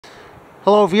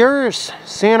Hello viewers,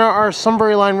 CNR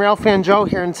Sunbury Line Railfan Joe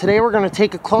here, and today we're going to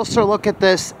take a closer look at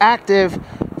this active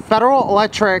Federal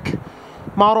Electric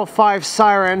Model 5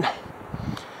 Siren.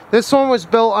 This one was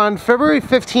built on February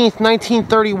 15th,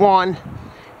 1931.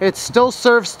 It still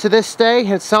serves to this day.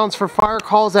 It sounds for fire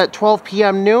calls at 12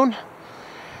 p.m. noon.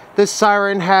 This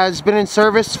siren has been in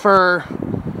service for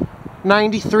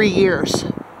 93 years.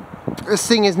 This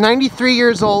thing is 93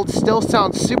 years old, still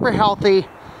sounds super healthy,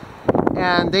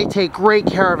 and they take great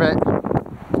care of it.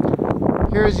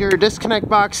 Here's your disconnect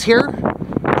box here.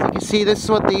 As you can see, this is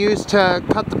what they use to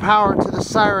cut the power to the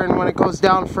siren when it goes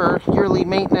down for yearly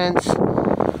maintenance.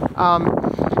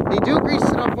 They do grease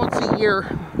it up once a year,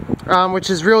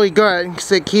 which is really good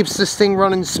because it keeps this thing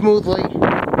running smoothly.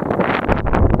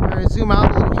 I'm going to zoom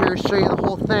out a little here to show you the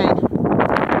whole thing.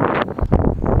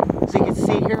 As you can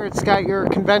see here, it's got your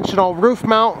conventional roof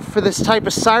mount for this type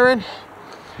of siren.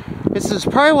 This is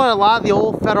probably what a lot of the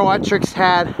old Federal Electrics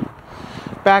had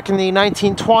back in the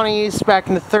 1920s, back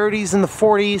in the 30s and the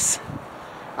 40s.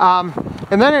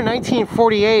 And then in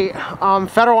 1948,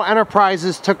 Federal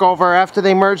Enterprises took over after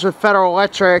they merged with Federal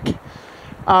Electric.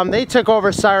 They took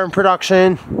over siren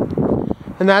production,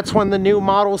 and that's when the new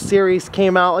model series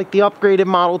came out, like the upgraded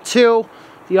Model 2,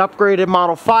 the upgraded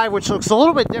Model 5, which looks a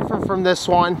little bit different from this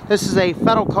one. This is a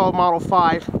Fedelcode Model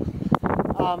 5.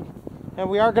 And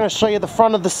we are going to show you the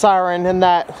front of the siren and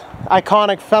that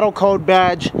iconic Fedelcode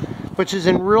badge, which is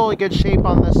in really good shape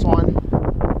on this one.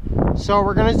 So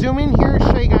we're going to zoom in here and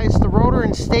show you guys the rotor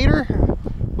and stator,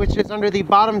 which is under the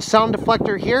bottom sound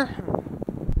deflector here.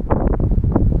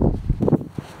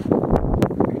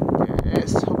 There it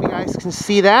is. Hope you guys can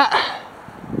see that.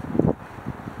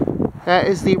 That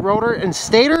is the rotor and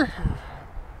stator.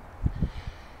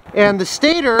 And the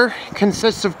stator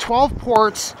consists of 12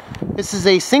 ports. This is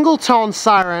a single tone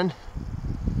siren.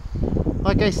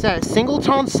 Like I said, single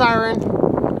tone siren.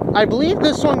 I believe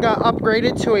this one got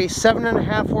upgraded to a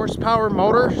 7.5 horsepower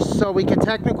motor, so we could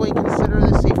technically consider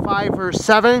this a 5 or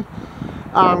 7.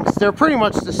 Because they're pretty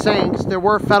much the same, because there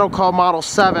were Fedelcode Model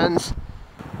 7s.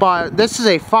 But this is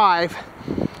a 5.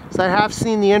 So I have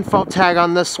seen the info tag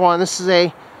on this one. This is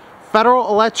a Federal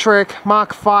Electric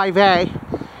Mach 5A.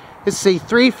 It's a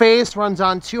 3-phase, runs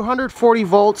on 240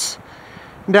 volts.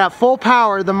 And at full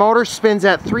power, the motor spins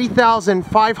at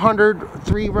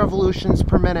 3,503 revolutions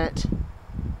per minute.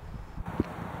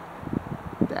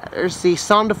 There's the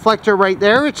sound deflector right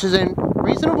there, which is in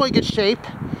reasonably good shape.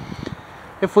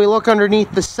 If we look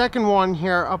underneath the second one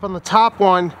here, up on the top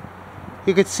one,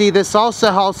 you can see this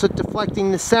also helps with deflecting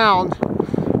the sound.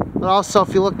 But also,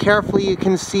 if you look carefully, you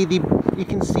can see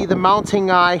the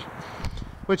mounting eye,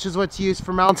 which is what's used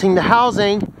for mounting the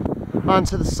housing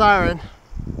onto the siren.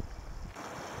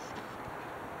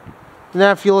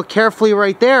 Now if you look carefully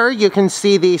right there, you can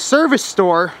see the service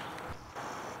door.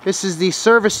 This is the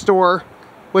service door,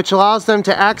 which allows them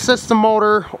to access the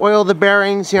motor, oil the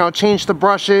bearings, change the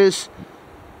brushes.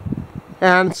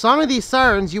 And some of these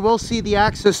sirens, you will see the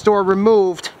access door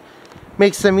removed.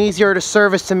 Makes them easier to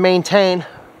service and maintain.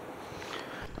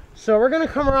 So we're going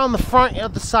to come around the front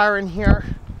of the siren here,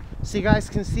 so you guys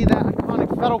can see that iconic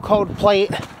Fedelcode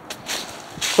plate,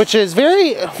 which is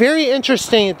very, very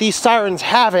interesting that these sirens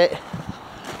have it,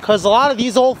 because a lot of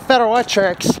these old Federal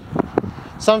Electrics,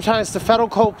 sometimes the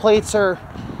Fedelcode plates are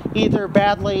either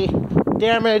badly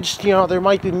damaged, they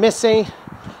might be missing,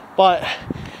 but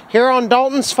here on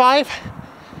Dalton's 5,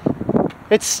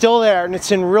 it's still there and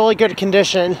it's in really good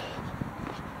condition.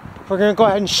 We're going to go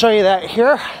ahead and show you that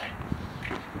here.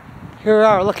 Here we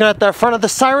are looking at the front of the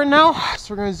siren now,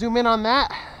 so we're going to zoom in on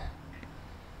that.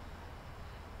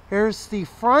 Here's the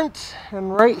front,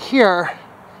 and right here,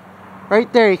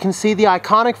 right there, you can see the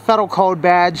iconic Fedelcode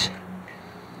badge.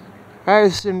 That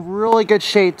is in really good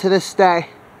shape to this day.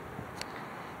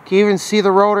 You can even see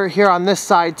the rotor here on this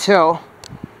side too.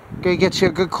 Gonna get you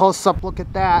a good close-up look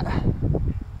at that.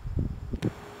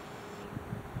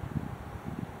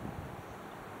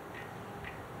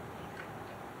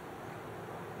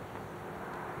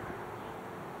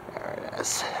 There it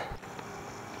is.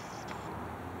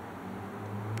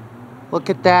 Look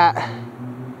at that.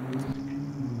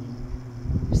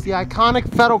 It's the iconic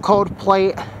Fedelcode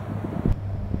plate.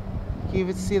 You can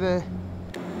even see the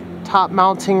top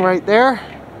mounting right there.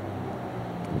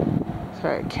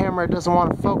 Sorry, camera doesn't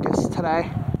want to focus today.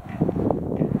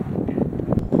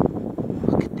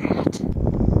 Look at that.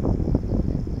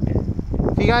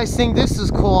 If you guys think this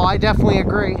is cool, I definitely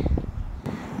agree.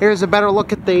 Here's a better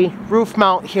look at the roof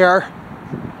mount here.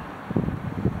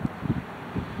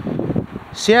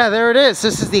 So yeah, there it is.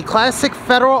 This is the classic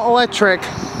Federal Electric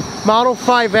Model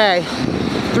 5A.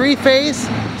 3-phase,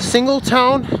 single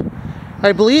tone,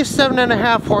 I believe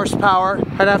 7.5 horsepower.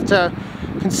 I'd have to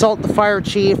consult the fire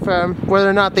chief whether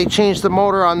or not they changed the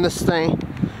motor on this thing.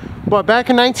 But back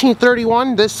in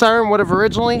 1931, this siren would have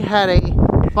originally had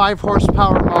a 5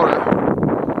 horsepower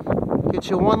motor. Get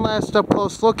you one last up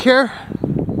close look here.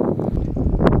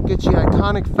 Get you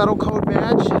iconic Fedelcode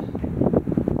badge.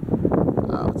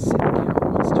 Let's see if the camera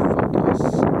wants to focus.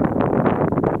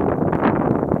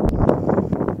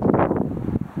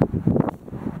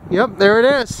 Yep, there it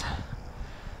is.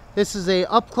 This is a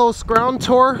up-close ground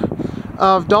tour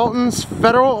of Dalton's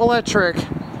Federal Electric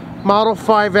Model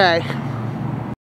 5A.